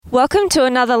Welcome to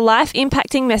another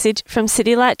life-impacting message from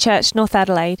City Light Church, North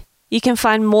Adelaide. You can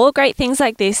find more great things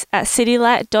like this at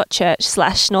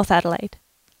citylight.church/North Adelaide.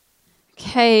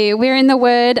 Okay, we're in the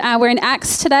Word. We're in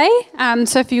Acts today.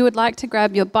 So if you would like to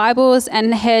grab your Bibles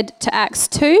and head to Acts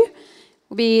 2,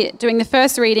 we'll be doing the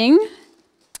first reading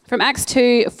from Acts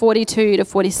 2, 42 to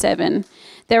 47.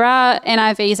 There are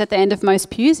NIVs at the end of most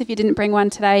pews if you didn't bring one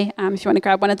today. If you want to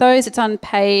grab one of those, it's on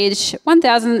page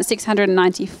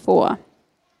 1694.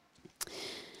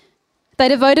 They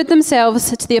devoted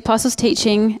themselves to the apostles'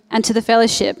 teaching and to the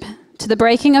fellowship, to the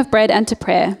breaking of bread and to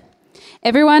prayer.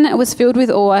 Everyone was filled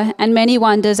with awe, and many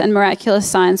wonders and miraculous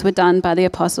signs were done by the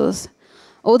apostles.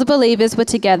 All the believers were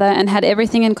together and had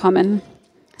everything in common.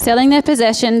 Selling their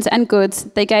possessions and goods,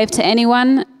 they gave to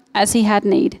anyone as he had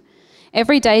need.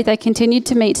 Every day they continued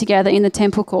to meet together in the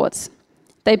temple courts.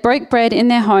 They broke bread in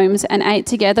their homes and ate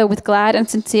together with glad and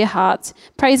sincere hearts,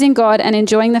 praising God and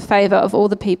enjoying the favour of all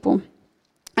the people.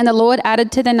 And the Lord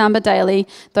added to their number daily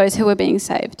those who were being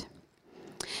saved.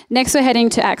 Next, we're heading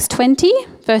to Acts 20,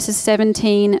 verses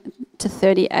 17 to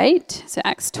 38. So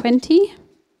Acts 20.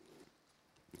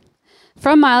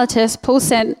 From Miletus, Paul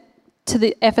sent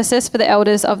to Ephesus for the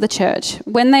elders of the church.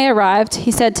 When they arrived,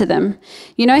 he said to them,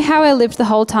 "You know how I lived the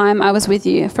whole time I was with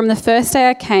you. From the first day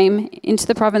I came into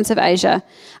the province of Asia,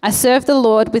 I served the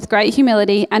Lord with great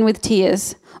humility and with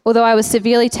tears, although I was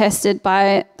severely tested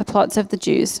by the plots of the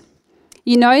Jews.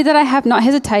 You know that I have not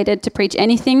hesitated to preach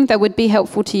anything that would be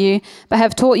helpful to you, but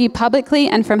have taught you publicly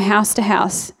and from house to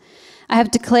house. I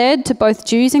have declared to both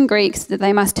Jews and Greeks that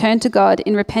they must turn to God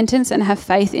in repentance and have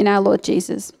faith in our Lord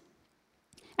Jesus.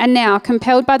 And now,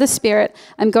 compelled by the Spirit,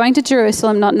 I'm going to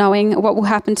Jerusalem not knowing what will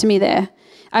happen to me there.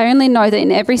 I only know that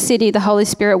in every city the Holy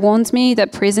Spirit warns me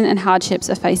that prison and hardships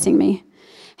are facing me.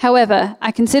 However,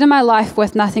 I consider my life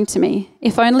worth nothing to me,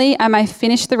 if only I may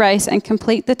finish the race and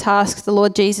complete the task the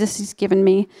Lord Jesus has given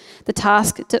me, the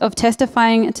task of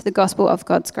testifying to the gospel of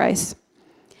God's grace.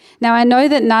 Now I know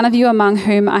that none of you among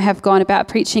whom I have gone about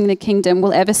preaching the kingdom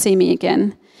will ever see me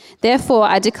again. Therefore,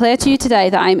 I declare to you today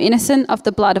that I am innocent of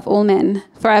the blood of all men,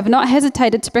 for I have not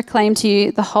hesitated to proclaim to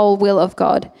you the whole will of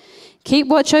God. Keep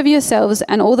watch over yourselves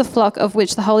and all the flock of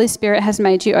which the Holy Spirit has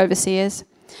made you overseers.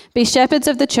 Be shepherds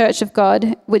of the church of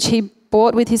God, which he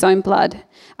bought with his own blood.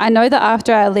 I know that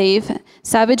after I leave,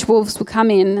 savage wolves will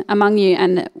come in among you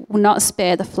and will not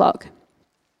spare the flock.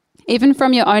 Even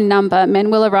from your own number, men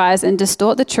will arise and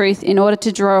distort the truth in order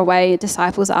to draw away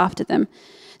disciples after them.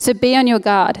 So be on your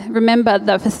guard. Remember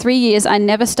that for 3 years I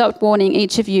never stopped warning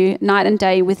each of you night and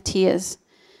day with tears.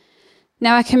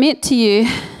 Now I commit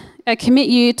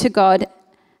you to God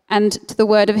and to the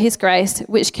word of his grace,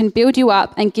 which can build you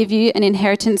up and give you an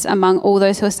inheritance among all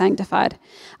those who are sanctified.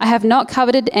 I have not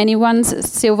coveted anyone's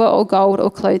silver or gold or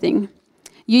clothing.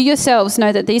 You yourselves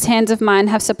know that these hands of mine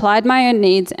have supplied my own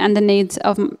needs and the needs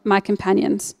of my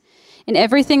companions. In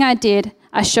everything I did,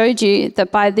 I showed you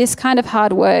that by this kind of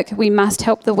hard work we must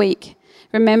help the weak,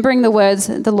 remembering the words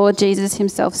the Lord Jesus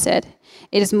himself said,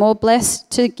 "It is more blessed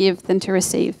to give than to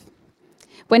receive."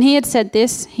 When he had said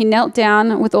this, he knelt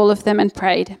down with all of them and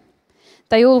prayed.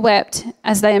 They all wept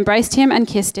as they embraced him and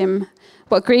kissed him.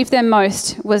 What grieved them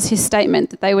most was his statement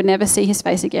that they would never see his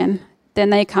face again. Then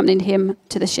they accompanied him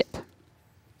to the ship.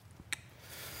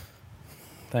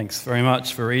 Thanks very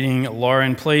much for reading,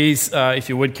 Lauren. Please, if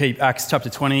you would, keep Acts chapter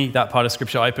 20, that part of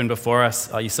Scripture, open before us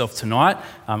yourself tonight,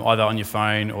 either on your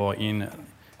phone or in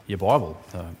your Bible,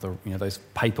 those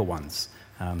paper ones.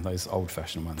 Those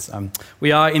old-fashioned ones.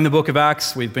 We are in the book of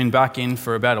Acts. We've been back in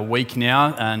for about a week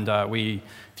now, and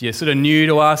if you're sort of new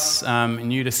to us,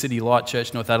 new to City Light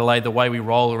Church North Adelaide, the way we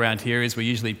roll around here is we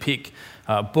usually pick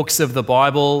books of the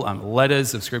Bible,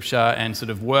 letters of Scripture, and sort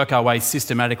of work our way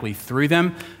systematically through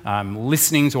them,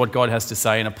 listening to what God has to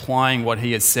say and applying what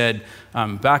He has said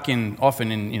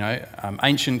often in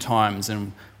ancient times,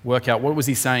 and work out what was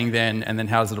he saying then, and then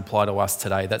how does it apply to us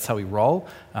today. That's how we roll.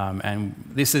 And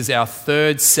this is our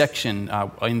third section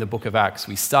in the book of Acts.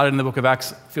 We started in the book of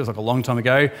Acts, feels like a long time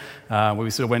ago, where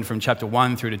we sort of went from chapter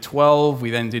 1 through to 12.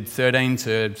 We then did 13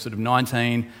 to sort of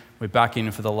 19. We're back in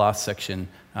for the last section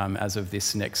as of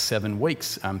this next 7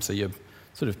 weeks. So you've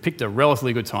sort of picked a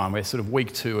relatively good time. We're sort of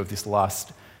week 2 of this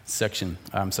last section.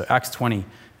 So Acts 20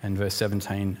 and verse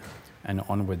 17 and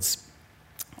onwards.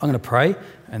 I'm going to pray,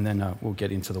 and then we'll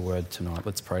get into the word tonight.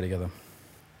 Let's pray together.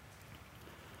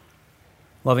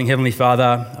 Loving Heavenly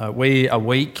Father, we are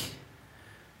weak,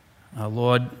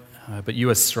 Lord, but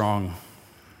you are strong.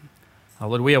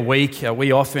 Lord, we are weak.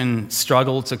 We often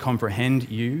struggle to comprehend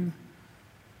you.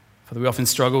 Father, we often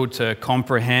struggle to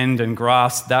comprehend and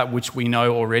grasp that which we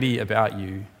know already about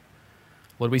you.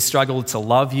 Lord, we struggle to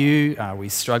love you. We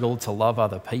struggle to love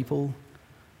other people.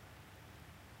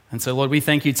 And so, Lord, we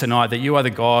thank you tonight that you are the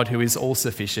God who is all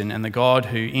sufficient and the God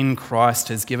who in Christ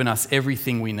has given us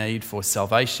everything we need for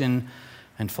salvation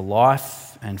and for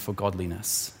life and for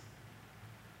godliness.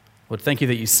 Lord, thank you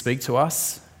that you speak to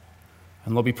us.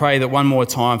 And Lord, we pray that one more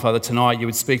time, Father, tonight you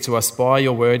would speak to us by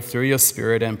your word through your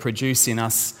Spirit and produce in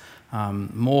us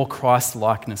more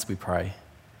Christ-likeness, we pray.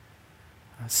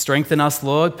 Strengthen us,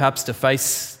 Lord, perhaps to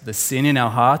face the sin in our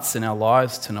hearts and our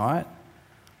lives tonight.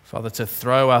 Father, to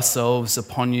throw ourselves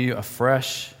upon you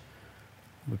afresh.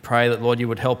 We pray that, Lord, you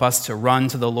would help us to run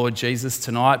to the Lord Jesus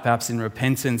tonight, perhaps in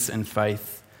repentance and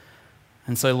faith.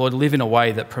 And so, Lord, live in a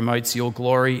way that promotes your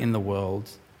glory in the world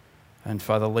and,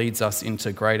 Father, leads us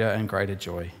into greater and greater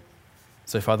joy.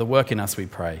 So, Father, work in us, we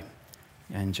pray.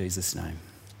 In Jesus' name.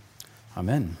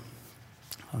 Amen.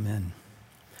 Amen.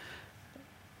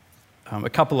 A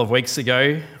couple of weeks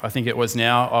ago, I think it was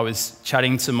now, I was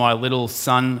chatting to my little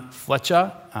son,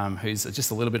 Fletcher, who's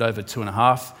just a little bit over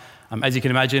 2.5. As you can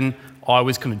imagine, I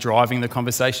was kind of driving the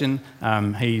conversation.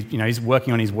 He's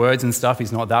working on his words and stuff.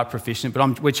 He's not that proficient,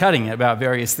 but we're chatting about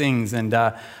various things. And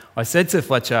I said to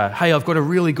Fletcher, "Hey, I've got a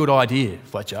really good idea,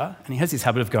 Fletcher." And he has this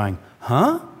habit of going,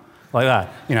 "Huh?" Like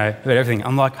that, about everything.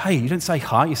 I'm like, "Hey, you don't say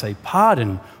huh, you say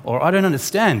pardon," or "I don't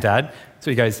understand, Dad."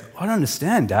 So he goes, "I don't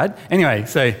understand, Dad." Anyway,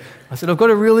 so I said, "I've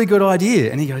got a really good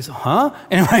idea." And he goes, "Huh?"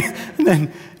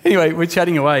 Anyway, we're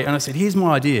chatting away. And I said, "Here's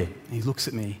my idea." And he looks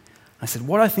at me. I said,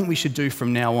 "What I think we should do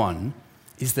from now on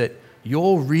is that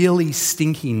your really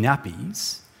stinky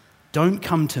nappies don't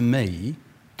come to me,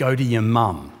 go to your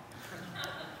mum."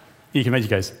 You can imagine he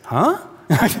goes, "Huh?"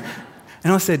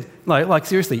 And I said, like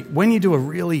seriously, when you do a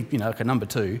really, like a number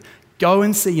 2, go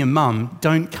and see your mum,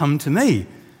 don't come to me.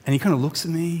 And he kind of looks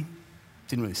at me,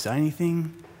 didn't really say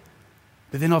anything.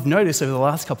 But then I've noticed over the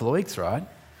last couple of weeks, right,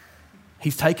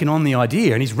 he's taken on the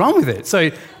idea and he's run with it.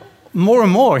 So more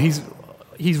and more, he's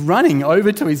running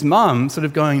over to his mum, sort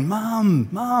of going,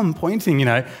 "Mum," pointing,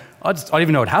 I don't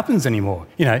even know what happens anymore,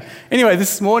 Anyway,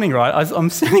 this morning, right,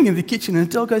 I'm sitting in the kitchen and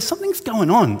Adele goes, "Something's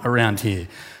going on around here."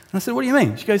 And I said, "What do you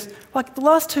mean?" She goes, "Like the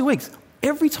last 2 weeks,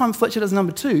 every time Fletcher does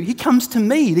number 2, he comes to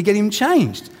me to get him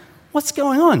changed. What's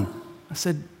going on?" I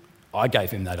said, "I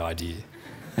gave him that idea."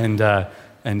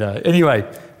 Anyway,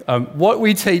 what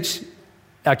we teach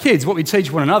our kids, what we teach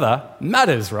one another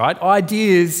matters, right?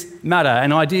 Ideas matter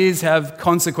and ideas have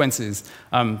consequences.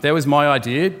 There was my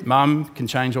idea. Mum can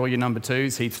change all your number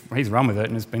 2s. He's run with it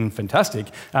and it's been fantastic.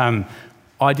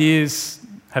 Ideas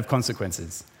have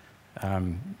consequences.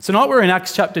 Tonight we're in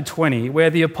Acts chapter 20,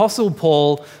 where the Apostle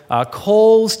Paul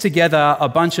calls together a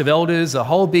bunch of elders, a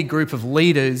whole big group of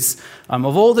leaders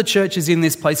of all the churches in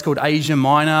this place called Asia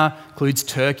Minor, includes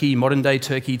Turkey, modern-day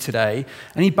Turkey today.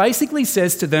 And he basically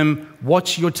says to them,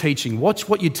 watch your teaching, watch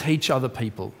what you teach other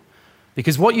people.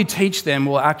 Because what you teach them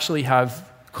will actually have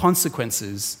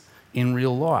consequences in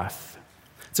real life.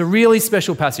 It's a really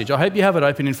special passage. I hope you have it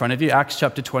open in front of you, Acts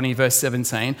chapter 20, verse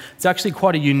 17. It's actually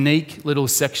quite a unique little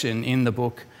section in the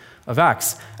book of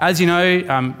Acts. As you know,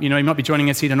 you might be joining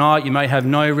us here tonight. You may have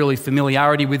no really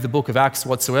familiarity with the book of Acts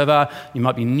whatsoever. You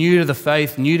might be new to the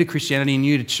faith, new to Christianity,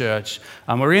 new to church.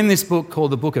 We're in this book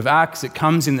called the book of Acts. It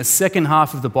comes in the second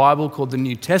half of the Bible called the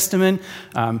New Testament.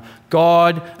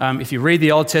 God, if you read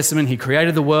the Old Testament, he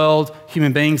created the world.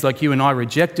 Human beings like you and I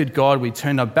rejected God. We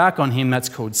turned our back on him. That's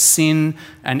called sin.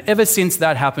 And ever since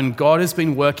that happened, God has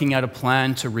been working out a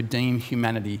plan to redeem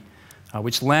humanity,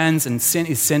 which lands and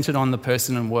is centered on the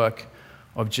person and work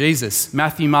of Jesus.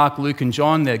 Matthew, Mark, Luke, and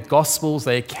John, they're gospels.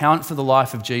 They account for the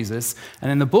life of Jesus. And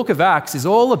then the book of Acts is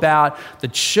all about the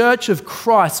church of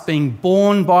Christ being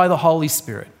born by the Holy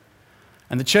Spirit.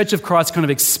 And the church of Christ kind of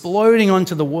exploding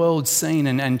onto the world scene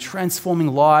and transforming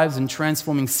lives and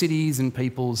transforming cities and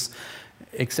peoples,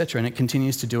 etc. And it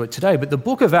continues to do it today. But the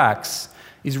book of Acts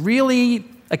is really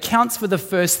accounts for the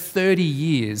first 30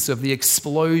 years of the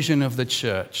explosion of the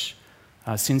church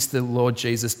since the Lord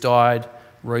Jesus died,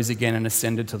 rose again and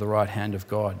ascended to the right hand of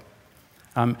God.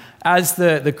 As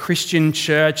the Christian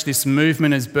church, this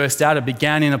movement has burst out. It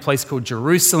began in a place called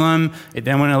Jerusalem. It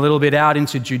then went a little bit out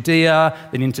into Judea,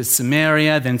 then into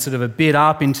Samaria, then sort of a bit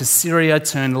up into Syria,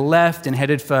 turned left and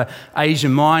headed for Asia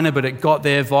Minor, but it got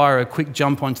there via a quick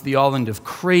jump onto the island of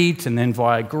Crete and then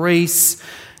via Greece.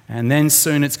 And then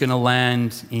soon it's going to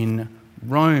land in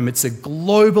Rome. It's a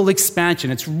global expansion.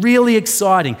 It's really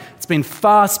exciting. It's been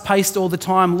fast-paced all the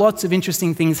time, lots of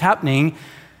interesting things happening.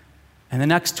 And then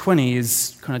Acts 20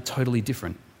 is kind of totally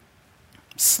different.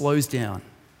 It slows down.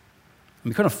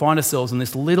 And we kind of find ourselves in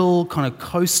this little kind of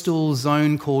coastal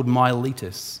zone called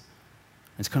Miletus.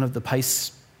 It's kind of the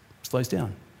pace slows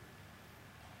down.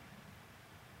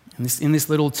 In this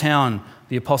little town,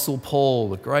 the Apostle Paul,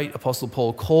 the great Apostle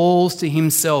Paul, calls to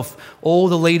himself all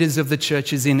the leaders of the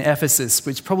churches in Ephesus,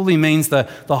 which probably means the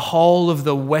whole of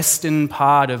the western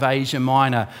part of Asia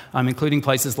Minor, including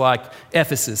places like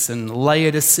Ephesus and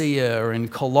Laodicea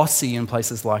and Colossae and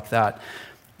places like that.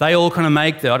 They all kind of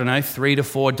make the, 3 to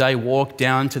 4 day walk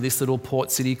down to this little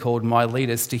port city called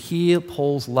Miletus to hear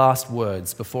Paul's last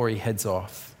words before he heads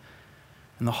off.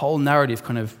 And the whole narrative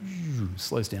kind of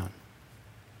slows down.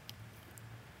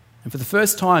 And for the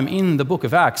first time in the book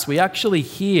of Acts, we actually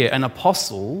hear an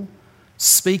apostle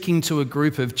speaking to a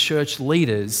group of church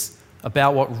leaders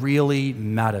about what really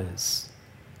matters.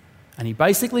 And he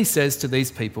basically says to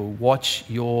these people, watch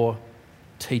your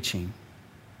teaching.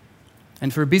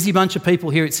 And for a busy bunch of people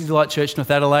here at City Light Church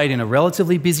North Adelaide, in a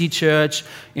relatively busy church,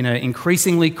 in an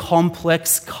increasingly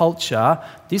complex culture,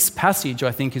 this passage,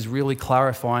 I think, is really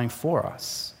clarifying for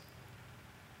us.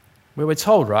 Where we're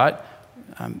told, right,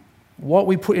 what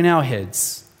we put in our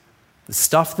heads, the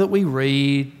stuff that we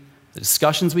read, the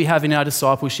discussions we have in our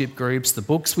discipleship groups, the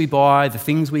books we buy, the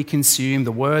things we consume,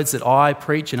 the words that I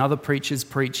preach and other preachers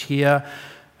preach here,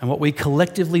 and what we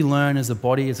collectively learn as a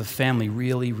body, as a family,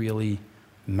 really, really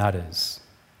matters.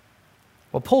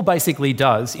 What Paul basically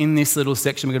does in this little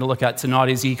section we're going to look at tonight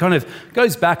is he kind of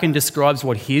goes back and describes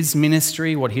what his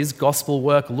ministry, what his gospel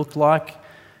work looked like,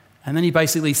 and then he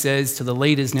basically says to the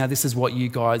leaders, now this is what you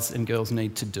guys and girls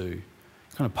need to do.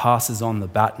 He kind of passes on the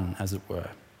baton, as it were.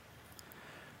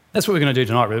 That's what we're going to do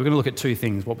tonight, really. We're going to look at two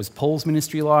things. What was Paul's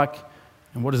ministry like,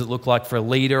 and what does it look like for a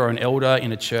leader or an elder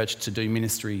in a church to do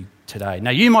ministry today?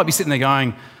 Now, you might be sitting there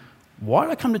going, why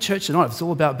did I come to church tonight if it's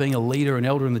all about being a leader and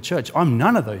elder in the church? I'm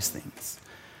none of those things.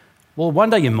 Well, one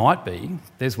day you might be.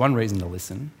 There's one reason to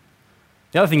listen.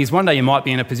 The other thing is one day you might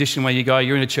be in a position where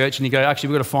you're in a church and you go, actually,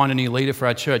 we've got to find a new leader for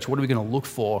our church. What are we going to look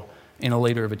for in a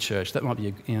leader of a church? That might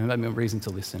be a reason to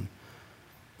listen.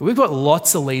 But we've got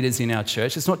lots of leaders in our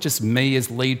church. It's not just me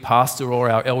as lead pastor or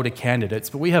our elder candidates,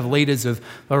 but we have leaders of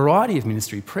a variety of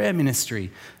ministry, prayer ministry,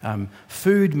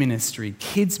 food ministry,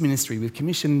 kids ministry. We've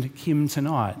commissioned him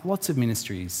tonight. Lots of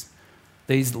ministries.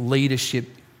 These leadership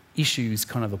issues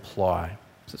kind of apply.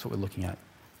 So that's what we're looking at.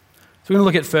 So we're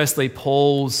going to look at firstly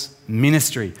Paul's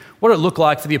ministry. What did it look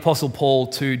like for the Apostle Paul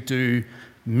to do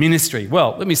ministry?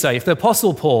 Well, let me say, if the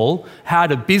Apostle Paul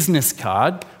had a business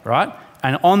card, right,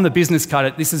 and on the business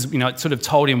card, this is, it sort of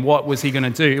told him what was he going to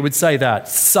do. It would say that,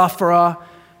 sufferer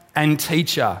and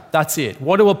teacher. That's it.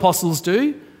 What do apostles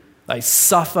do? They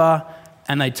suffer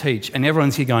and they teach. And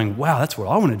everyone's here going, wow, that's what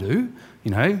I want to do.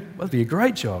 That'd be a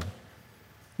great job.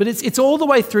 But it's all the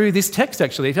way through this text,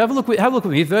 actually. If you have a look with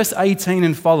me, verse 18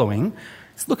 and following,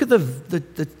 let's look at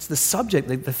the subject,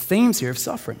 the themes here of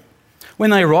suffering. When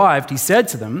they arrived, he said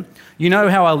to them, you know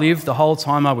how I lived the whole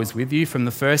time I was with you, from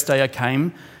the first day I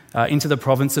came into the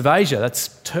province of Asia,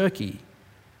 that's Turkey.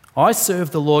 I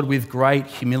served the Lord with great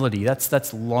humility,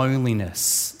 that's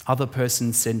loneliness, other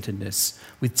person-centeredness,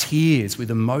 with tears, with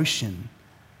emotion,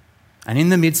 and in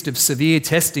the midst of severe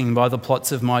testing by the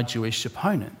plots of my Jewish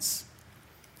opponents.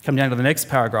 Come down to the next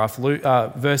paragraph,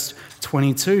 verse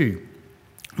 22.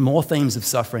 More themes of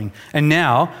suffering. And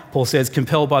now, Paul says,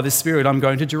 compelled by the Spirit, I'm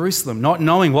going to Jerusalem, not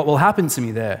knowing what will happen to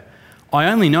me there.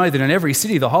 I only know that in every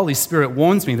city the Holy Spirit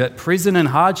warns me that prison and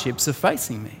hardships are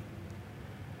facing me.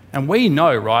 And we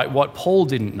know, right, what Paul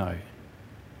didn't know,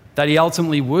 that he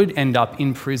ultimately would end up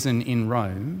in prison in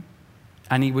Rome,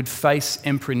 and he would face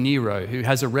Emperor Nero, who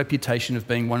has a reputation of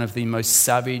being one of the most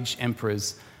savage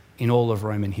emperors in all of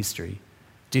Roman history.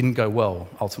 Didn't go well,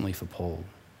 ultimately, for Paul.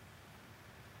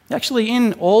 Actually,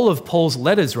 in all of Paul's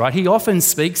letters, right, he often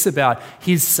speaks about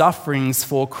his sufferings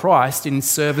for Christ in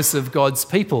service of God's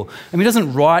people. And he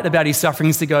doesn't write about his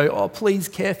sufferings to go, oh, please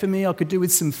care for me. I could do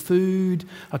with some food.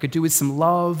 I could do with some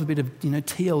love, a bit of,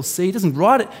 TLC. He doesn't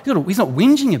write it. He's not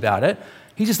whinging about it.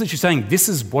 He's just literally saying, this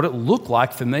is what it looked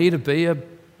like for me to be a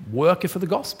worker for the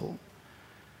gospel.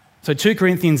 So 2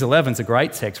 Corinthians 11 is a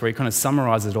great text where he kind of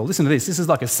summarizes it all. Listen to this. This is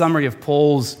like a summary of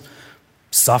Paul's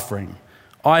suffering.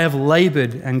 I have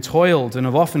labored and toiled and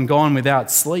have often gone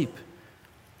without sleep.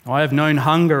 I have known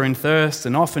hunger and thirst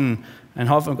and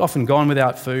have often gone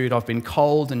without food. I've been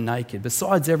cold and naked.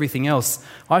 Besides everything else,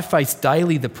 I face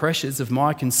daily the pressures of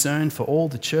my concern for all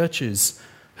the churches.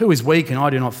 Who is weak and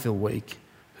I do not feel weak?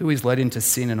 Who is led into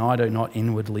sin and I do not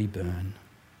inwardly burn?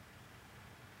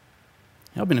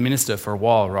 I've been a minister for a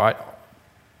while, right?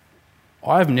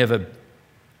 I've never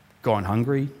gone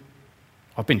hungry.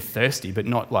 I've been thirsty, but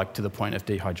not like to the point of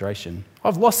dehydration.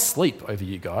 I've lost sleep over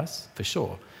you guys, for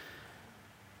sure.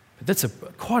 But that's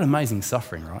quite amazing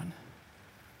suffering, right? You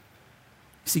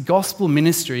see, gospel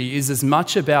ministry is as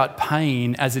much about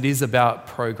pain as it is about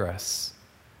progress.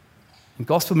 In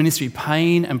gospel ministry,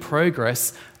 pain and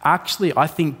progress actually, I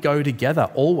think, go together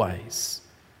always.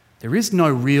 There is no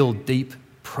real deep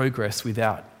progress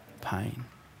without pain.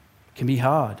 It can be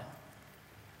hard.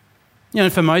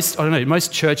 And for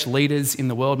most church leaders in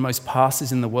the world, most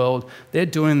pastors in the world, they're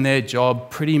doing their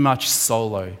job pretty much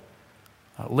solo.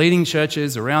 Leading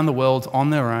churches around the world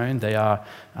on their own. They are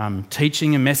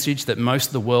teaching a message that most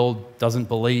of the world doesn't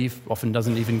believe, often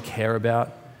doesn't even care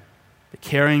about. They're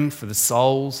caring for the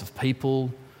souls of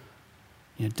people,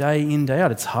 day in, day out.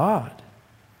 It's hard.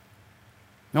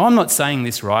 Now, I'm not saying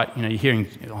this right. You're hearing,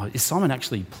 is Simon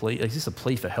actually is this a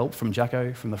plea for help from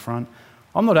Jacko from the front?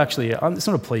 It's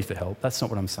not a plea for help. That's not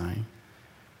what I'm saying.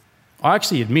 I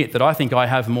actually admit that I think I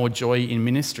have more joy in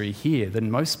ministry here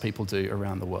than most people do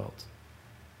around the world.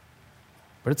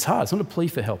 But it's hard. It's not a plea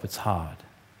for help. It's hard.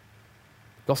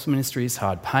 Gospel ministry is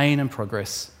hard. Pain and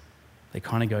progress, they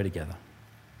kind of go together.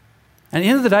 And at the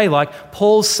end of the day,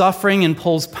 Paul's suffering and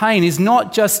Paul's pain is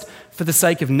not just for the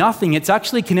sake of nothing. It's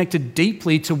actually connected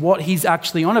deeply to what he's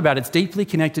actually on about. It's deeply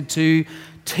connected to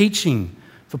teaching.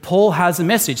 For Paul has a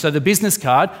message. So the business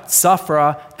card,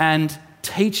 sufferer and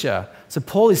teacher. So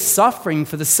Paul is suffering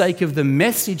for the sake of the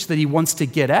message that he wants to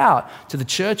get out to the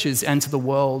churches and to the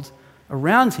world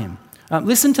around him.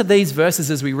 Listen to these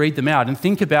verses as we read them out and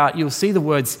think about, you'll see the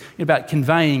words about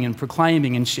conveying and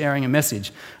proclaiming and sharing a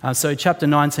message. So chapter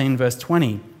 19, verse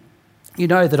 20. You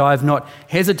know that I have not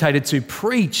hesitated to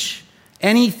preach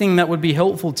anything that would be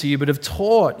helpful to you, but have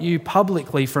taught you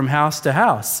publicly from house to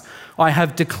house. I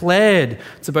have declared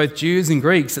to both Jews and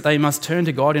Greeks that they must turn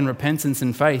to God in repentance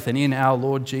and faith and in our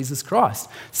Lord Jesus Christ.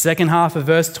 Second half of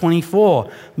verse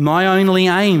 24. My only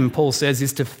aim, Paul says,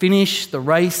 is to finish the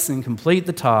race and complete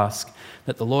the task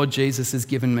that the Lord Jesus has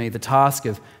given me, the task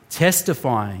of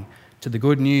testifying to the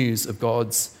good news of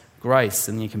God's grace.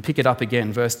 And you can pick it up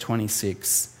again, verse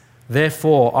 26.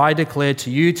 Therefore, I declare to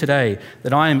you today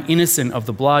that I am innocent of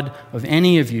the blood of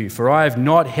any of you, for I have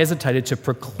not hesitated to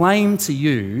proclaim to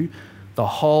you the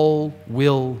whole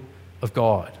will of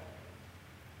God.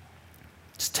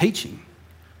 It's teaching,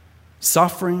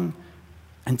 suffering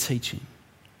and teaching.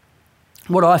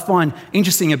 What I find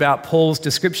interesting about Paul's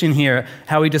description here,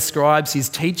 how he describes his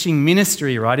teaching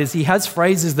ministry, right, is he has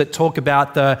phrases that talk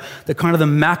about the kind of the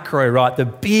macro, right, the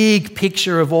big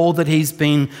picture of all that he's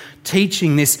been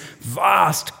teaching, this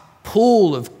vast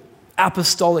pool of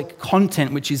apostolic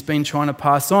content which he's been trying to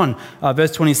pass on.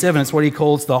 Verse 27, it's what he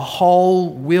calls the whole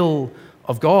will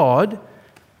of God.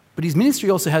 But his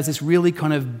ministry also has this really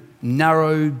kind of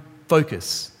narrow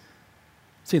focus.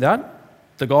 See that?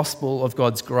 The gospel of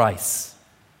God's grace.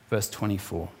 Verse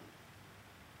 24.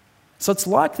 So it's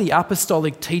like the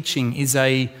apostolic teaching is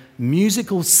a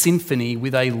musical symphony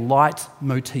with a light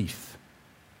motif.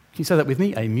 Can you say that with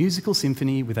me? A musical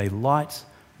symphony with a light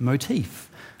motif.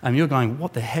 You're going,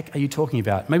 what the heck are you talking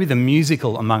about? Maybe the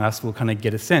musical among us will kind of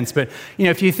get a sense. But,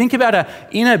 if you think about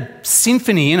in a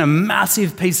symphony, in a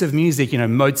massive piece of music,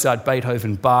 Mozart,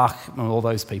 Beethoven, Bach, all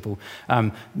those people,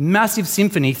 massive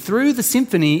symphony, through the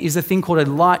symphony is a thing called a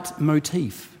light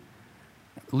motif.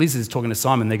 Liz is talking to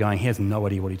Simon, they're going, he has no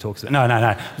idea what he talks about.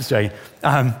 No, just joking.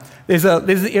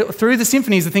 Through the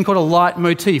symphony is a thing called a light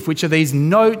motif, which are these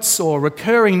notes or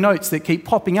recurring notes that keep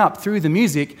popping up through the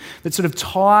music that sort of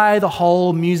tie the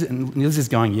whole music, and Liz is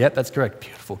going, yep, that's correct,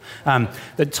 beautiful,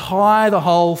 that tie the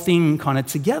whole thing kind of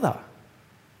together.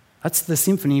 That's the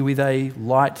symphony with a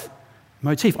light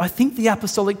motif. I think the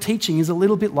apostolic teaching is a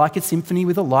little bit like a symphony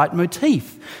with a light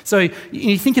motif. So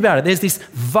you think about it, there's this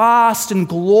vast and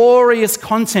glorious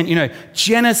content,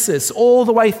 Genesis all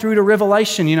the way through to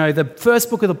Revelation, the first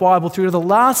book of the Bible through to the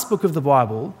last book of the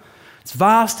Bible. It's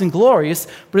vast and glorious,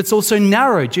 but it's also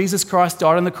narrow. Jesus Christ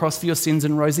died on the cross for your sins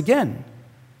and rose again.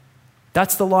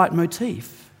 That's the light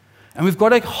motif. And we've got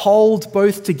to hold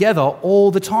both together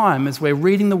all the time as we're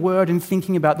reading the Word and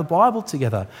thinking about the Bible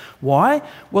together. Why?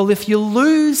 Well, if you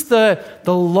lose the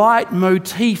light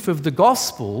motif of the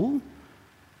gospel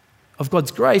of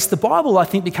God's grace, the Bible, I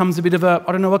think, becomes a bit of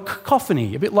a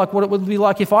cacophony, a bit like what it would be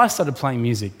like if I started playing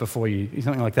music before you,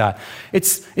 something like that.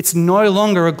 It's no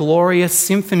longer a glorious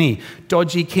symphony,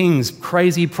 dodgy kings,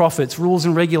 crazy prophets, rules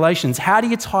and regulations. How do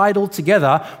you tie it all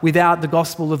together without the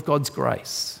gospel of God's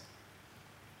grace?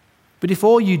 But if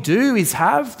all you do is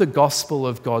have the gospel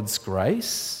of God's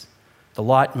grace, the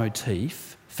light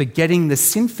motif, forgetting the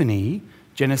symphony,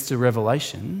 Genesis to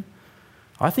Revelation,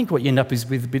 I think what you end up is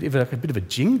with a bit of a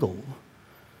jingle.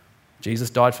 Jesus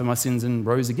died for my sins and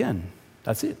rose again.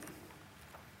 That's it.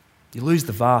 You lose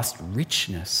the vast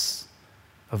richness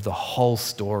of the whole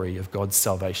story of God's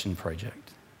salvation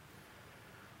project.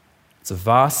 It's a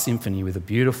vast symphony with a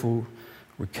beautiful,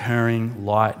 recurring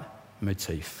light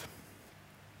motif.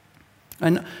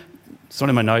 And it's not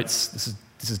in my notes.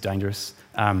 This is dangerous.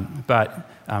 But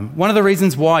one of the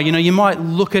reasons why, you might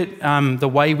look at the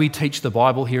way we teach the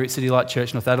Bible here at City Light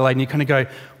Church North Adelaide, and you kind of go,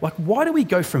 like, why do we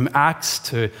go from Acts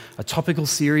to a topical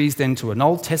series, then to an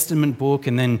Old Testament book,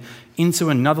 and then into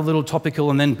another little topical,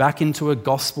 and then back into a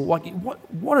gospel? Like,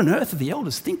 what on earth are the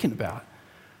elders thinking about?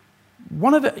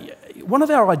 One of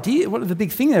our ideas, the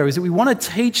big thing there is that we want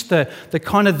to teach the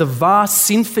kind of the vast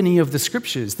symphony of the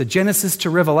scriptures, the Genesis to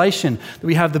Revelation, that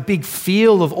we have the big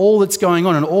feel of all that's going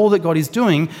on and all that God is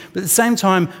doing, but at the same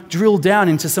time drill down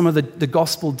into some of the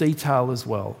gospel detail as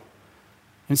well.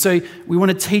 And so we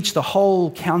want to teach the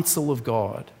whole counsel of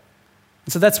God.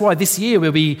 And so that's why this year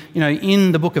we'll be,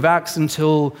 in the book of Acts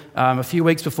until a few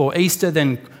weeks before Easter,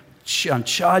 then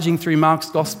charging through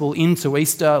Mark's gospel into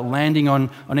Easter, landing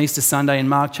on Easter Sunday in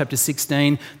Mark chapter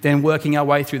 16, then working our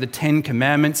way through the 10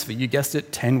 commandments for, you guessed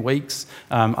it, 10 weeks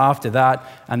after that,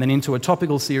 and then into a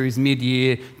topical series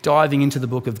mid-year, diving into the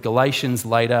book of Galatians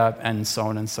later, and so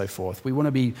on and so forth. We want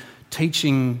to be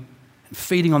teaching and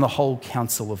feeding on the whole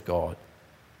counsel of God,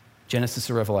 Genesis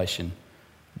to Revelation,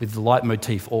 with the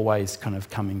leitmotif always kind of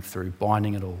coming through,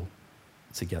 binding it all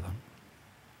together.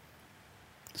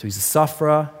 So he's a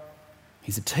sufferer,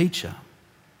 he's a teacher,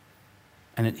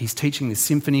 and he's teaching this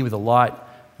symphony with a light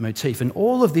motif. And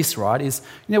all of this, right, is,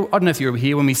 I don't know if you were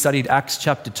here when we studied Acts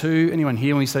chapter 2. Anyone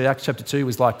here when we studied Acts chapter 2? It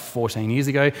was like 14 years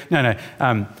ago. No.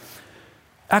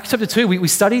 Acts chapter 2, we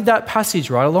studied that passage,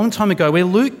 right, a long time ago, where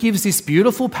Luke gives this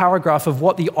beautiful paragraph of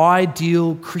what the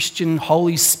ideal Christian,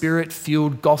 Holy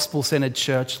Spirit-filled, gospel-centered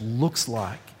church looks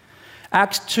like.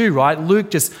 Acts 2, right,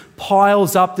 Luke just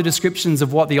piles up the descriptions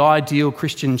of what the ideal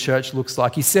Christian church looks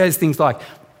like. He says things like,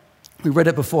 we read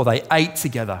it before, they ate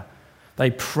together,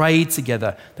 they prayed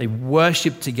together, they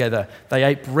worshipped together, they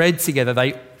ate bread together,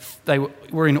 they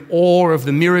were in awe of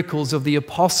the miracles of the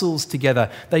apostles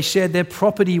together, they shared their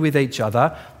property with each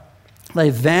other, they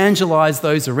evangelized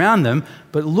those around them.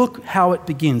 But look how it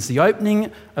begins. The opening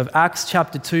of Acts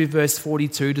chapter 2, verse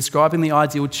 42, describing the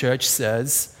ideal church,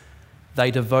 says, they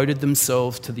devoted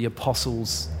themselves to the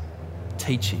apostles'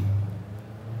 teaching.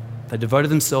 They devoted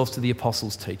themselves to the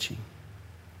apostles' teaching.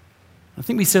 I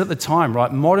think we said at the time,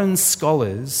 right, modern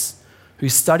scholars who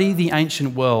study the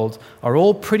ancient world are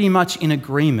all pretty much in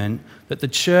agreement that the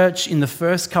church in the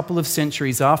first couple of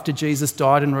centuries after Jesus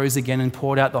died and rose again and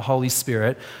poured out the Holy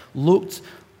Spirit looked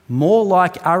more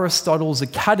like Aristotle's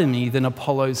academy than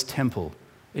Apollo's temple.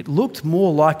 It looked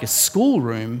more like a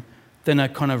schoolroom than a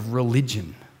kind of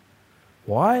religion.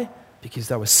 Why? Because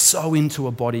they were so into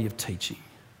a body of teaching.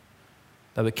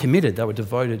 They were committed, they were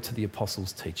devoted to the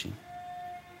apostles' teaching.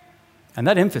 And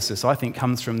that emphasis, I think,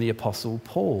 comes from the apostle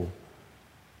Paul.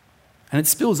 And it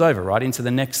spills over, right, into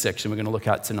the next section we're going to look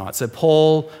at tonight. So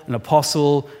Paul, an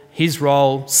apostle, his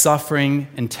role, suffering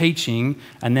and teaching,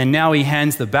 and then now he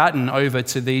hands the baton over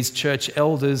to these church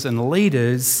elders and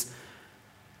leaders.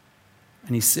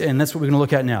 And that's what we're going to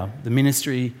look at now, the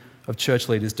ministry of church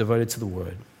leaders devoted to the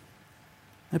word.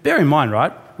 Now, bear in mind,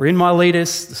 right, we're in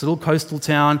Miletus, this little coastal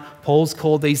town. Paul's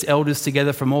called these elders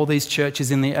together from all these churches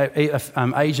in the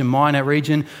Asia Minor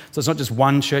region. So it's not just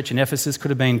one church in Ephesus. Could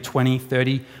have been 20,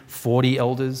 30, 40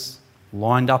 elders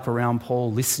lined up around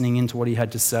Paul, listening into what he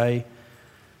had to say.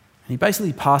 And he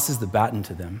basically passes the baton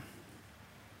to them.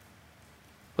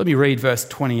 Let me read verse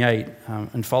 28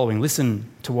 and following. Listen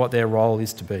to what their role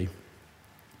is to be.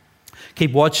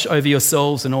 Keep watch over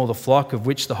yourselves and all the flock of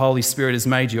which the Holy Spirit has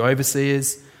made you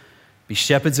overseers. Be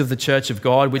shepherds of the church of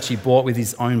God, which he bought with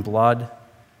his own blood.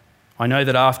 I know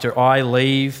that after I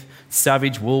leave,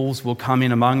 savage wolves will come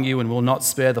in among you and will not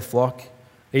spare the flock.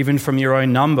 Even from your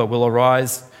own number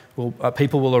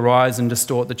people will arise and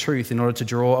distort the truth in order to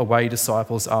draw away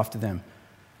disciples after them.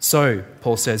 So,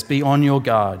 Paul says, be on your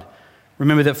guard.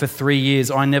 Remember that for 3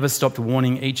 years I never stopped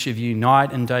warning each of you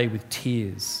night and day with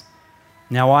tears.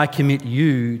 Now I commit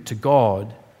you to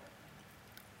God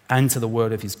and to the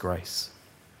word of his grace.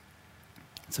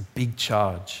 It's a big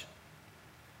charge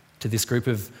to this group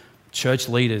of church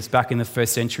leaders back in the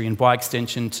first century, and by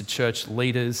extension to church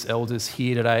leaders, elders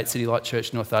here today at City Light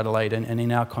Church North Adelaide and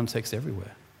in our context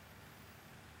everywhere.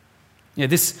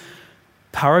 This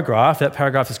paragraph, that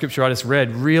paragraph of scripture I just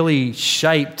read, really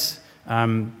shaped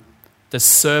the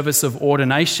service of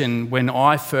ordination when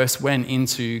I first went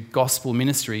into gospel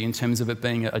ministry in terms of it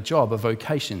being a job, a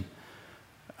vocation.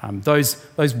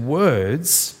 Those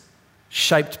words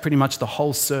shaped pretty much the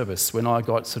whole service when I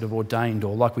got sort of ordained,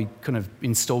 or like we kind of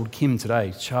installed Kim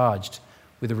today, charged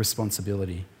with a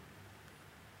responsibility.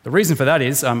 The reason for that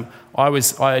is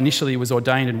I initially was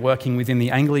ordained and working within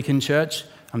the Anglican church.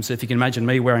 So if you can imagine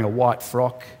me wearing a white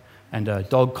frock and a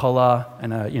dog collar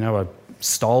and a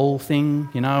stole thing,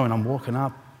 and I'm walking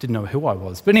up, didn't know who I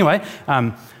was. But anyway,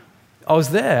 I was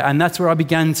there, and that's where I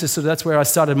began to that's where I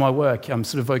started my work,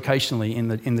 sort of vocationally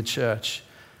in the church.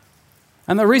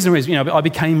 And the reason is, I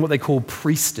became what they call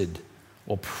priested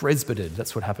or presbytered.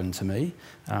 That's what happened to me.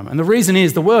 And the reason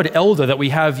is the word elder that we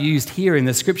have used here in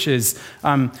the scriptures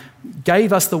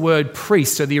gave us the word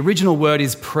priest. So the original word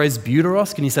is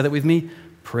presbyteros. Can you say that with me?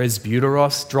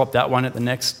 Presbyteros. Drop that one at the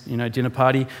next dinner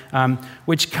party.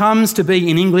 Which comes to be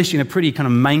in English in a pretty kind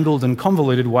of mangled and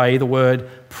convoluted way, the word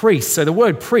priest. So the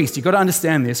word priest, you've got to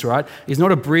understand this, right, is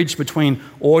not a bridge between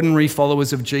ordinary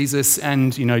followers of Jesus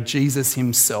and Jesus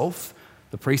himself.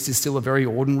 The priest is still a very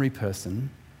ordinary person.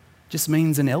 Just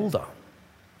means an elder.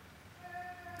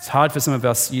 It's hard for some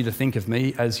of you to think of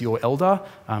me as your elder,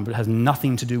 but it has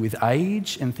nothing to do with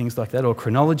age and things like that, or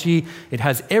chronology. It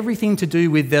has everything to do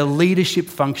with their leadership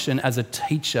function as a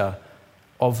teacher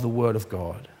of the Word of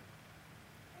God.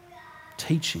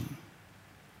 Teaching.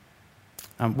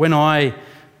 When I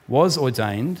was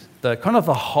ordained, the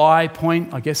high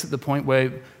point, I guess at the point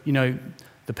where,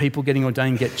 the people getting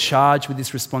ordained get charged with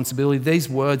this responsibility, these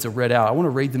words are read out. I want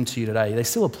to read them to you today. They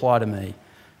still apply to me.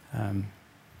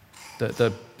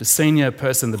 The senior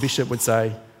person, the bishop, would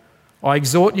say, I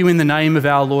exhort you in the name of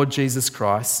our Lord Jesus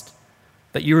Christ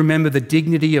that you remember the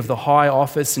dignity of the high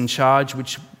office and charge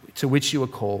to which you are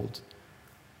called.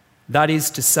 That is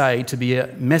to say, to be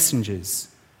messengers,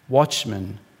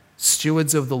 watchmen,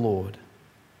 stewards of the Lord,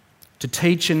 to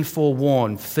teach and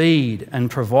forewarn, feed and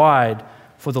provide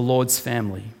for the Lord's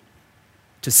family,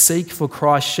 to seek for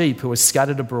Christ's sheep who are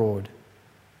scattered abroad,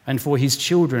 and for his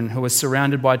children who are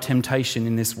surrounded by temptation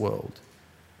in this world,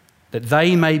 that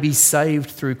they may be saved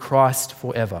through Christ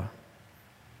forever.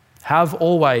 Have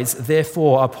always,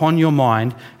 therefore, upon your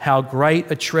mind how great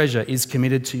a treasure is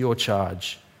committed to your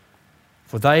charge,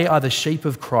 for they are the sheep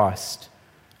of Christ,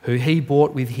 who he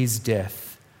bought with his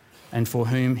death, and for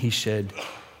whom he shed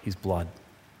his blood.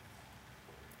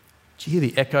 Do you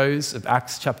hear the echoes of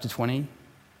Acts chapter 20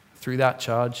 through that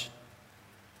charge?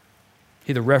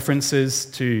 Hear the references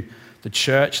to the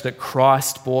church that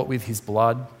Christ bought with his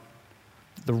blood,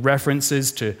 the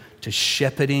references to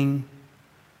shepherding,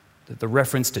 the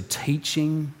reference to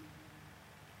teaching.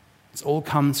 It all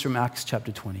comes from Acts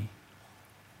chapter 20.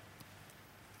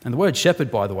 And the word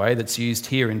shepherd, by the way, that's used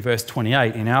here in verse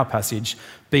 28 in our passage,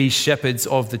 be shepherds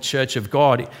of the church of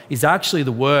God, is actually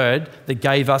the word that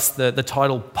gave us the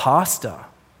title pastor,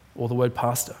 or the word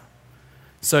pastor.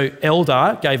 So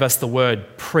elder gave us the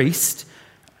word priest,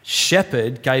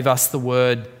 shepherd gave us the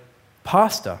word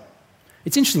pastor.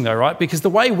 It's interesting though, right? Because the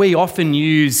way we often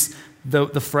use the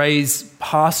phrase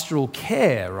pastoral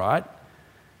care, right,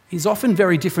 is often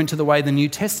very different to the way the New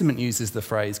Testament uses the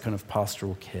phrase kind of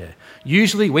pastoral care.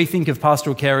 Usually we think of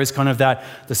pastoral care as kind of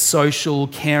the social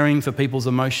caring for people's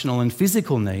emotional and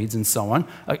physical needs and so on,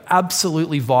 an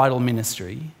absolutely vital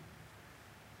ministry.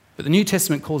 But the New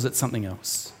Testament calls it something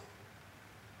else.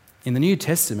 In the New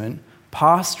Testament,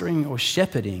 pastoring or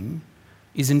shepherding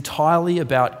is entirely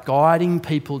about guiding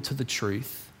people to the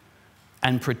truth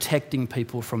and protecting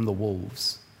people from the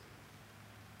wolves.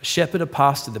 A shepherd, a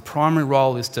pastor, the primary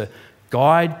role is to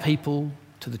guide people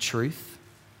to the truth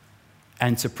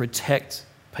and to protect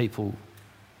people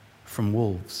from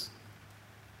wolves.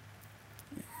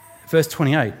 Verse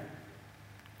 28,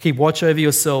 keep watch over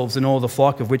yourselves and all the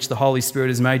flock of which the Holy Spirit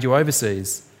has made you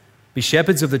overseers. Be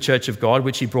shepherds of the church of God,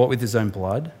 which he brought with his own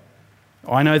blood.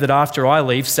 I know that after I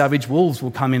leave, savage wolves will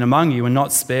come in among you and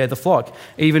not spare the flock.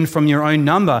 Even from your own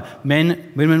number,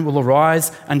 women will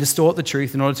arise and distort the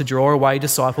truth in order to draw away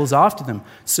disciples after them.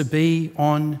 So be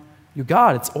on your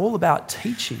guard. It's all about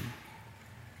teaching.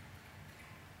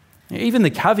 Even the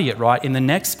caveat, right, in the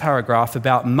next paragraph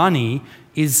about money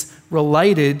is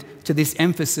related to this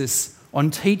emphasis on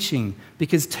teaching,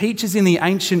 because teachers in the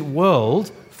ancient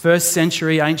world, first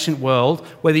century ancient world,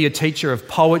 whether you're a teacher of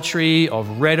poetry,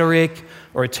 of rhetoric,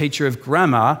 or a teacher of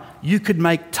grammar, you could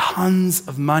make tons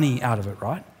of money out of it,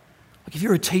 right? Like if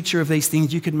you're a teacher of these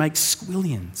things, you could make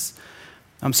squillions.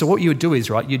 So what you would do is,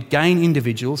 right, you'd gain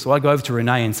individuals. So I'd go over to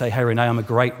Renee and say, hey, Renee, I'm a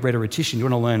great rhetorician. You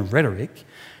want to learn rhetoric?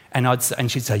 And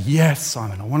she'd say, yes,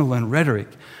 Simon, I want to learn rhetoric,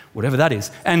 whatever that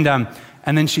is. And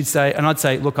then she'd say, and I'd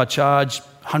say, look, I charge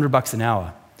 $100 an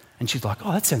hour. And she's like,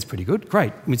 oh, that sounds pretty good.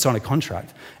 Great. We'd sign a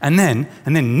contract. And then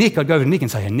Nick, I'd go over to Nick and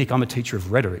say, hey, Nick, I'm a teacher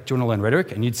of rhetoric. Do you want to learn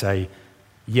rhetoric? And you'd say,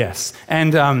 yes.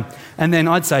 And then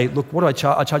I'd say, look, what do I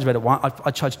charge? I charge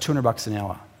I charge $200 an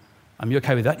hour. Are you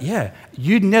okay with that? Yeah.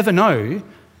 You'd never know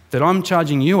that I'm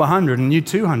charging you 100 and you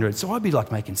 200. So I'd be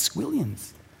like making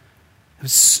squillions.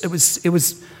 It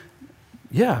was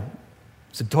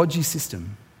a dodgy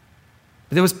system.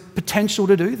 But there was potential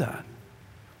to do that.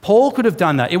 Paul could have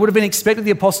done that. It would have been expected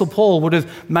the Apostle Paul would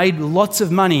have made lots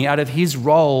of money out of his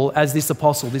role as this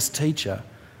apostle, this teacher.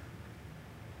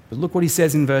 But look what he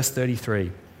says in verse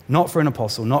 33. Not for an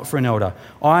apostle, not for an elder.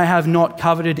 I have not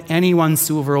coveted anyone's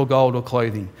silver or gold or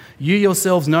clothing. You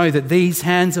yourselves know that these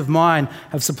hands of mine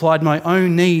have supplied my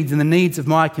own needs and the needs of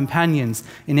my companions.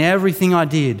 In everything I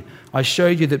did, I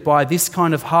showed you that by this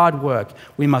kind of hard work,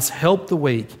 we must help the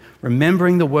weak,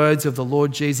 remembering the words of the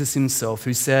Lord Jesus himself,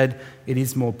 who said, it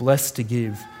is more blessed to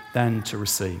give than to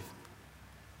receive.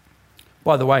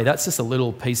 By the way, that's just a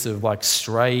little piece of like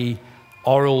stray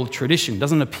oral tradition. It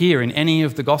doesn't appear in any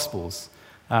of the Gospels.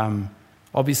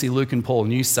 Obviously, Luke and Paul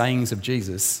knew sayings of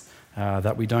Jesus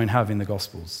that we don't have in the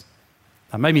Gospels.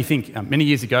 Made me think, many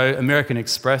years ago, American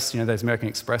Express, those American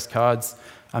Express cards,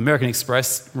 American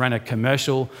Express ran a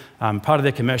commercial. Part of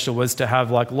their commercial was to have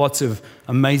like lots of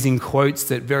amazing quotes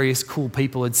that various cool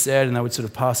people had said, and they would sort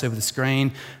of pass over the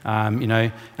screen,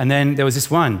 And then there was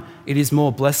this one, it is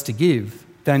more blessed to give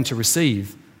than to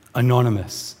receive,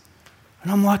 anonymous.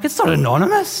 And I'm like, it's not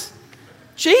anonymous.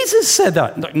 Jesus said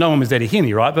that. No one was there to hear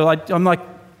me, right? But I'm like,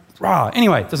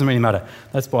 anyway, it doesn't really matter.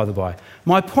 That's by the by.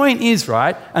 My point is,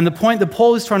 right, and the point that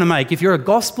Paul is trying to make, if you're a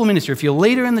gospel minister, if you're a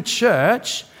leader in the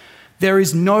church, there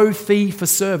is no fee for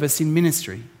service in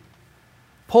ministry.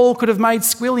 Paul could have made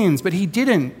squillions, but he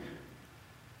didn't.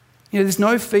 There's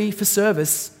no fee for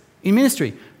service in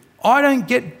ministry. I don't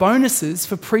get bonuses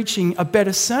for preaching a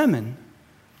better sermon.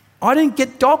 I don't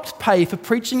get docked pay for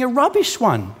preaching a rubbish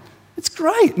one. It's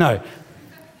great. No.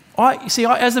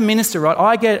 As a minister,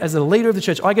 right, as a leader of the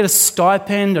church, I get a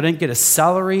stipend. I don't get a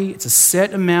salary. It's a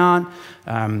set amount.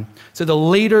 So the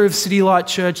leader of City Light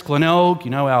Church, Glenelg,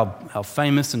 our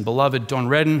famous and beloved Don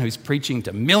Redden, who's preaching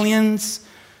to millions,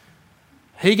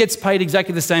 he gets paid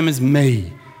exactly the same as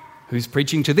me, who's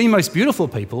preaching to the most beautiful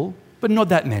people, but not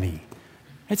that many.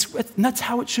 And that's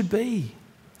how it should be.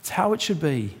 It's how it should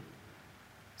be.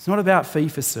 It's not about fee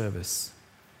for service.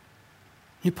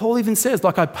 Paul even says,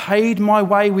 I paid my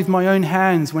way with my own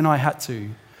hands when I had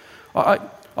to.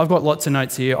 I've got lots of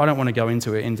notes here. I don't want to go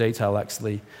into it in detail,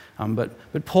 actually.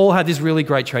 But Paul had this really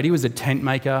great trade. He was a tent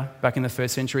maker back in the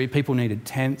first century. People needed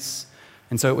tents.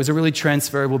 And so it was a really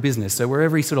transferable business. So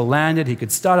wherever he sort of landed, he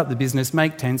could start up the business,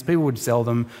 make tents, people would sell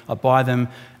them, buy them,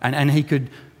 and he could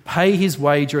pay his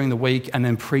way during the week and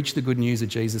then preach the good news of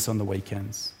Jesus on the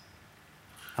weekends.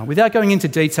 Without going into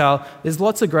detail, there's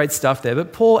lots of great stuff there.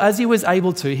 But Paul, as he was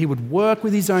able to, he would work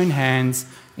with his own hands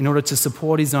in order to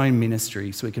support his own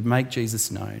ministry so he could make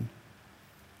Jesus known.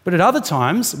 But at other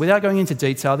times, without going into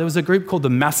detail, there was a group called the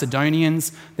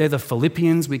Macedonians. They're the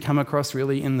Philippians we come across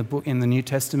really in the New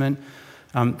Testament.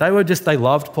 They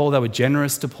loved Paul. They were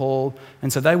generous to Paul.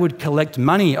 And so they would collect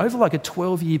money over like a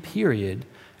 12-year period,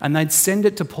 and they'd send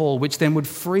it to Paul, which then would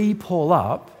free Paul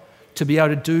up to be able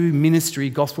to do ministry,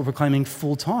 gospel proclaiming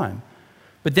full time.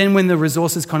 But then when the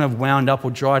resources kind of wound up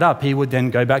or dried up, he would then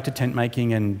go back to tent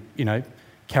making and,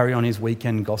 carry on his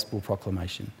weekend gospel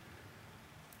proclamation.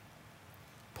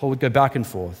 Paul would go back and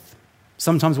forth,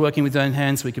 sometimes working with his own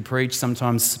hands so he could preach,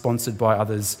 sometimes sponsored by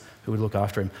others who would look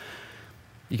after him.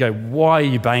 You go, why are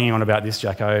you banging on about this,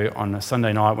 Jacko, on a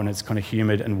Sunday night when it's kind of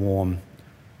humid and warm?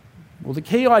 Well, the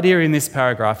key idea in this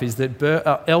paragraph is that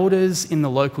elders in the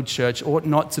local church ought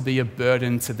not to be a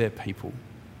burden to their people.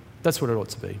 That's what it ought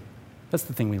to be. That's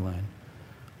the thing we learn.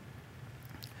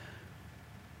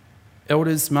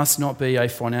 Elders must not be a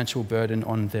financial burden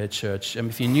on their church.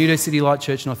 If you're new to City Light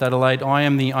Church North Adelaide, I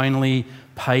am the only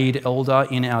paid elder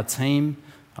in our team.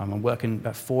 I'm working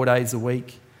about 4 days a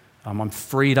week. I'm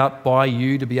freed up by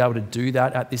you to be able to do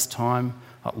that at this time.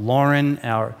 Lauren,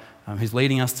 who's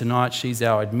leading us tonight, she's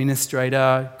our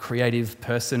administrator, creative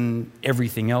person,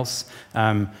 everything else.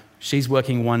 She's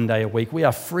working 1 day a week. We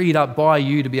are freed up by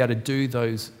you to be able to do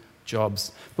those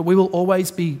jobs. But we will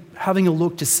always be having a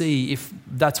look to see if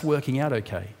that's working out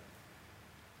okay.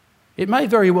 It may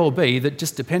very well be that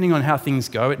just depending on how things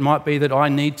go, it might be that I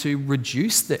need to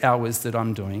reduce the hours that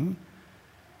I'm doing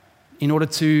in order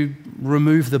to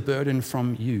remove the burden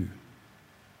from you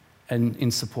and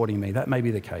in supporting me. That may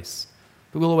be the case.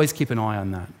 But we'll always keep an eye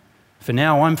on that. For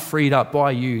now, I'm freed up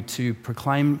by you to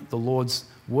proclaim the Lord's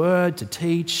word, to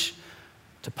teach,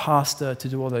 to pastor, to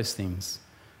do all those things.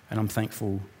 And I'm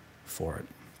thankful for it.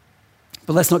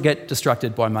 But let's not get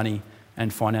distracted by money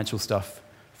and financial stuff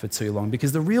for too long,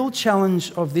 because the real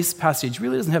challenge of this passage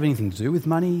really doesn't have anything to do with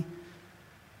money,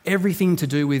 everything to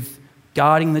do with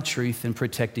guarding the truth and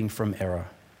protecting from error,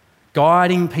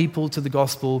 guiding people to the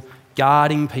gospel,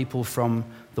 guarding people from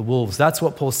the wolves. That's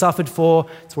what Paul suffered for.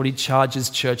 It's what he charges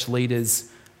church leaders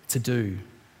to do.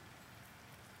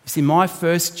 You see, my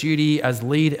first duty as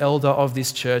lead elder of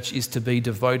this church is to be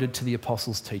devoted to the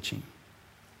apostles' teaching.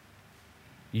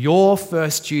 Your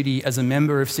first duty as a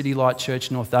member of City Light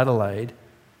Church North Adelaide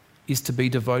is to be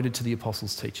devoted to the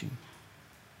apostles' teaching.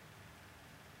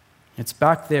 It's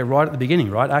back there right at the beginning,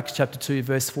 right? Acts chapter 2,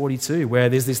 verse 42, where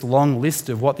there's this long list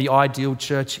of what the ideal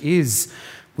church is,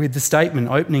 with the statement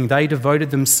opening, they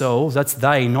devoted themselves, that's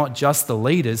they, not just the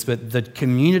leaders, but the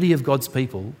community of God's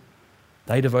people,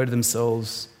 they devoted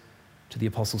themselves to the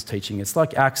apostles' teaching. It's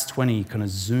like Acts 20 kind of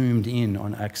zoomed in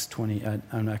on Acts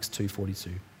 2:42.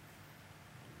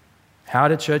 How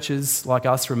do churches like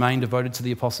us remain devoted to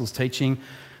the apostles' teaching?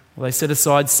 Well, they set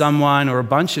aside someone or a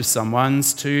bunch of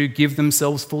someones to give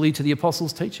themselves fully to the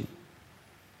apostles' teaching.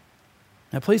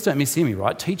 Now, please don't mishear me,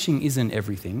 right? Teaching isn't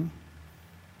everything.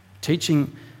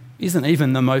 Teaching isn't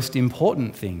even the most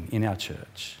important thing in our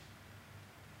church.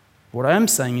 What I am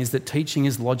saying is that teaching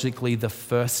is logically the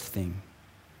first thing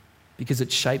because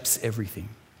it shapes everything.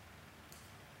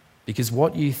 Because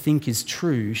what you think is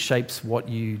true shapes what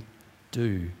you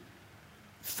do.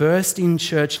 First in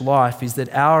church life is that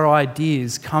our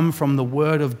ideas come from the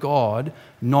Word of God,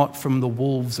 not from the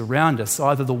wolves around us,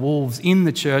 either the wolves in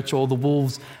the church or the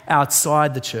wolves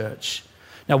outside the church.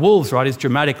 Now, wolves, right, is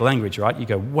dramatic language, right? You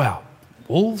go, wow,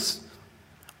 wolves?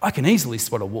 I can easily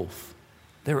spot a wolf.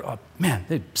 They're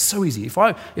so easy.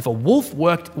 If a wolf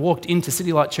walked into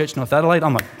City Light Church North Adelaide,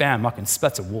 I'm like, bam,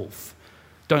 that's a wolf.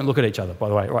 Don't look at each other, by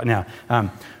the way, right now.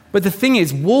 But the thing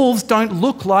is, wolves don't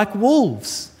look like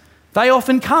wolves. They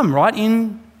often come, right,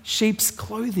 in sheep's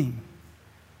clothing.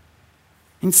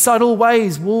 In subtle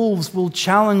ways, wolves will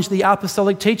challenge the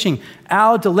apostolic teaching.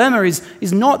 Our dilemma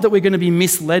is not that we're going to be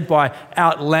misled by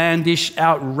outlandish,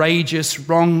 outrageous,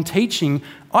 wrong teaching.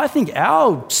 I think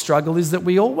our struggle is that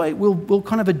we'll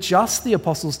kind of adjust the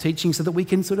apostles' teaching so that we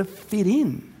can sort of fit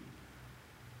in,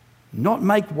 not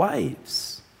make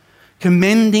waves,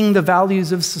 commending the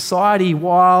values of society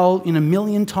while in a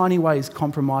million tiny ways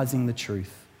compromising the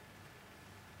truth.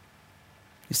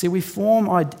 You see, we form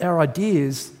our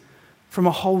ideas from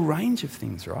a whole range of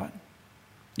things, right?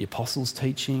 The apostles'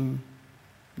 teaching,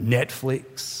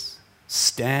 Netflix,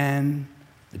 Stan,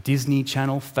 the Disney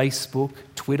Channel, Facebook,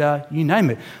 Twitter, you name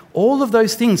it. All of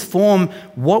those things form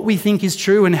what we think is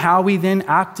true and how we then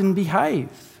act and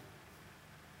behave.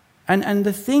 And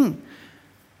the thing,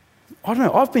 I don't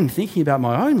know, I've been thinking about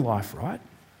my own life, right?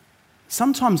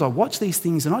 Sometimes I watch these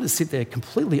things and I just sit there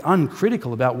completely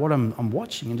uncritical about what I'm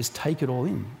watching and just take it all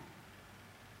in.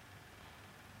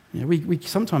 You know, we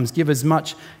sometimes give as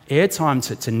much airtime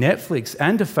to Netflix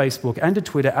and to Facebook and to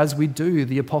Twitter as we do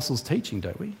the apostles' teaching,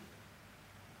 don't we?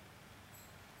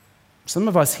 Some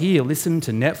of us here listen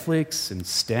to Netflix and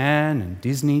Stan and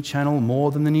Disney Channel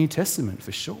more than the New Testament,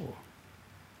 for sure.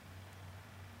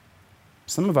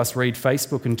 Some of us read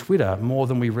Facebook and Twitter more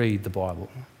than we read the Bible.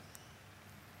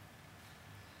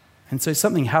 And so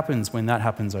something happens when that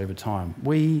happens over time.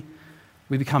 We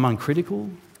become uncritical,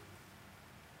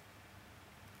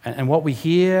 and what we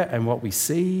hear and what we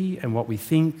see and what we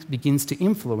think begins to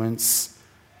influence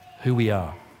who we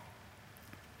are.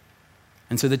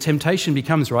 And so the temptation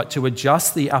becomes, right, to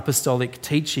adjust the apostolic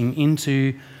teaching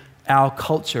into our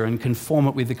culture and conform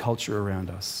it with the culture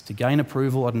around us, to gain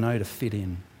approval, to fit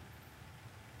in.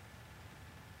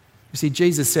 You see,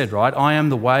 Jesus said, right, I am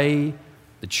the way,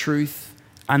 the truth,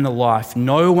 and the life.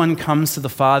 No one comes to the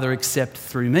Father except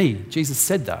through me. Jesus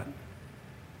said that.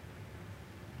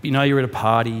 You know, you're at a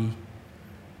party,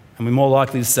 and we're more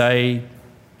likely to say,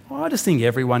 I just think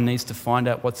everyone needs to find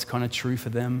out what's kind of true for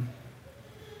them.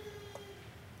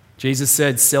 Jesus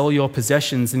said, sell your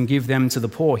possessions and give them to the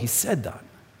poor. He said that.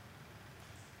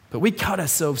 But we cut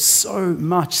ourselves so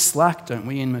much slack, don't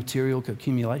we, in material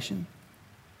accumulation?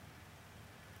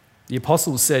 The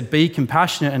apostles said, be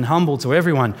compassionate and humble to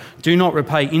everyone. Do not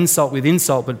repay insult with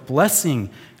insult, but blessing.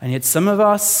 And yet some of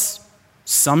us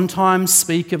sometimes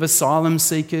speak of asylum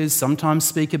seekers, sometimes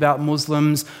speak about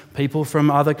Muslims, people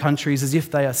from other countries, as if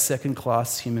they are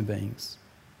second-class human beings.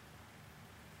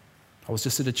 I was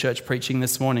just at a church preaching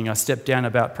this morning. I stepped down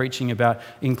about preaching about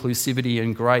inclusivity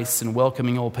and grace and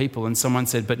welcoming all people, and someone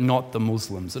said, but not the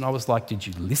Muslims. And I was like, did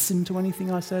you listen to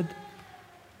anything I said?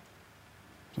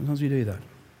 Sometimes we do that.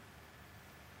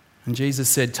 And Jesus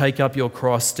said, take up your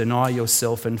cross, deny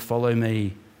yourself and follow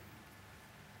me.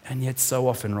 And yet so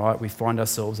often, right, we find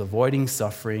ourselves avoiding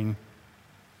suffering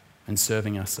and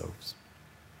serving ourselves.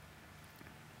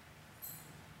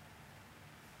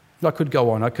 I could go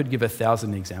on. I could give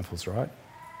 1,000 examples, right?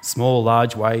 Small,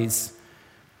 large ways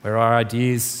where our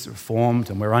ideas are formed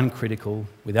and we're uncritical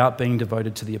without being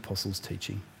devoted to the apostles'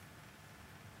 teaching.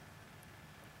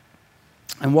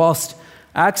 And whilst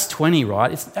Acts 20,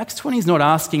 right? Acts 20 is not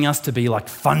asking us to be like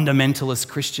fundamentalist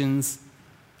Christians.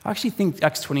 I actually think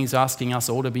Acts 20 is asking us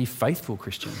all to be faithful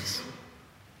Christians.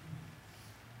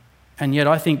 And yet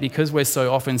I think because we're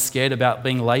so often scared about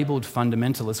being labelled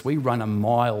fundamentalists, we run a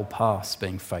mile past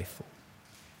being faithful.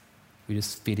 We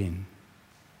just fit in.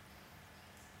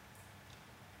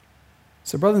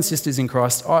 So brothers and sisters in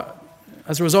Christ,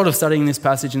 as a result of studying this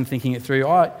passage and thinking it through,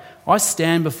 I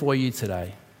stand before you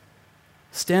today.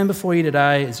 Stand before you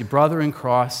today as your brother in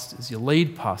Christ, as your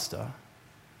lead pastor,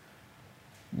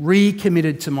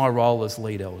 recommitted to my role as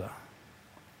lead elder,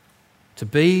 to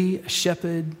be a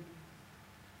shepherd,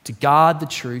 to guard the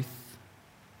truth,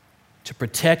 to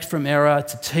protect from error,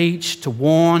 to teach, to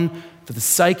warn, for the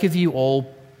sake of you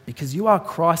all, because you are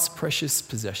Christ's precious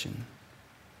possession,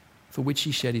 for which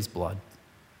he shed his blood.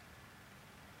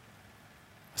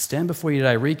 I stand before you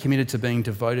today recommitted to being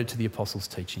devoted to the apostles'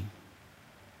 teaching.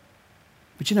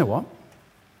 But you know what?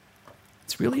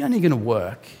 It's really only going to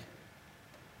work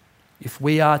if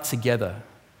we are together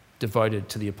devoted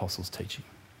to the apostles' teaching.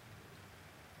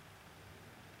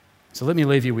 So let me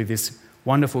leave you with this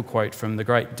wonderful quote from the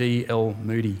great D.L.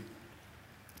 Moody.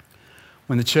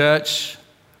 When the church,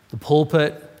 the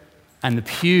pulpit, and the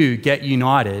pew get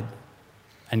united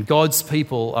and God's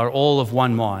people are all of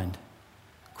one mind,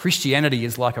 Christianity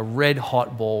is like a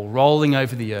red-hot ball rolling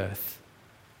over the earth,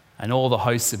 and all the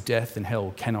hosts of death and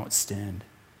hell cannot stand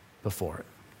before it.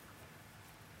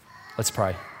 Let's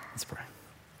pray. Let's pray.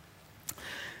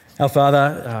 Our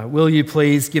Father, will you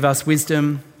please give us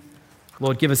wisdom?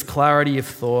 Lord, give us clarity of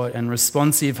thought and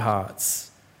responsive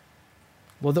hearts.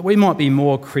 Lord, that we might be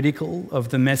more critical of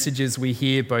the messages we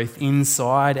hear both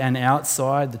inside and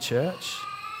outside the church.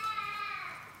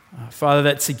 Father,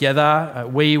 that together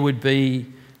we would be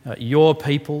your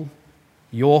people,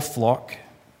 your flock,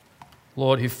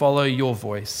 Lord, who follow your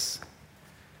voice.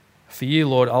 For you,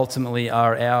 Lord, ultimately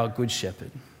are our good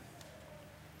shepherd.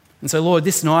 And so, Lord,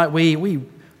 this night we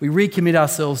recommit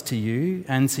ourselves to you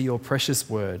and to your precious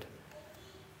word.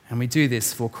 And we do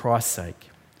this for Christ's sake.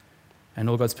 And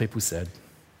all God's people said,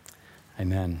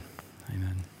 Amen.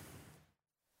 Amen.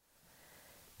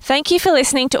 Thank you for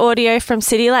listening to audio from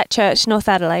City Light Church, North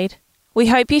Adelaide. We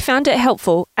hope you found it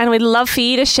helpful, and we'd love for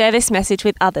you to share this message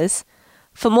with others.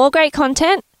 For more great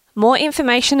content, more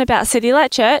information about City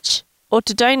Light Church, or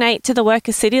to donate to the work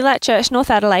of City Light Church North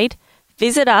Adelaide,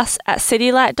 visit us at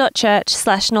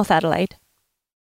citylight.church/North Adelaide.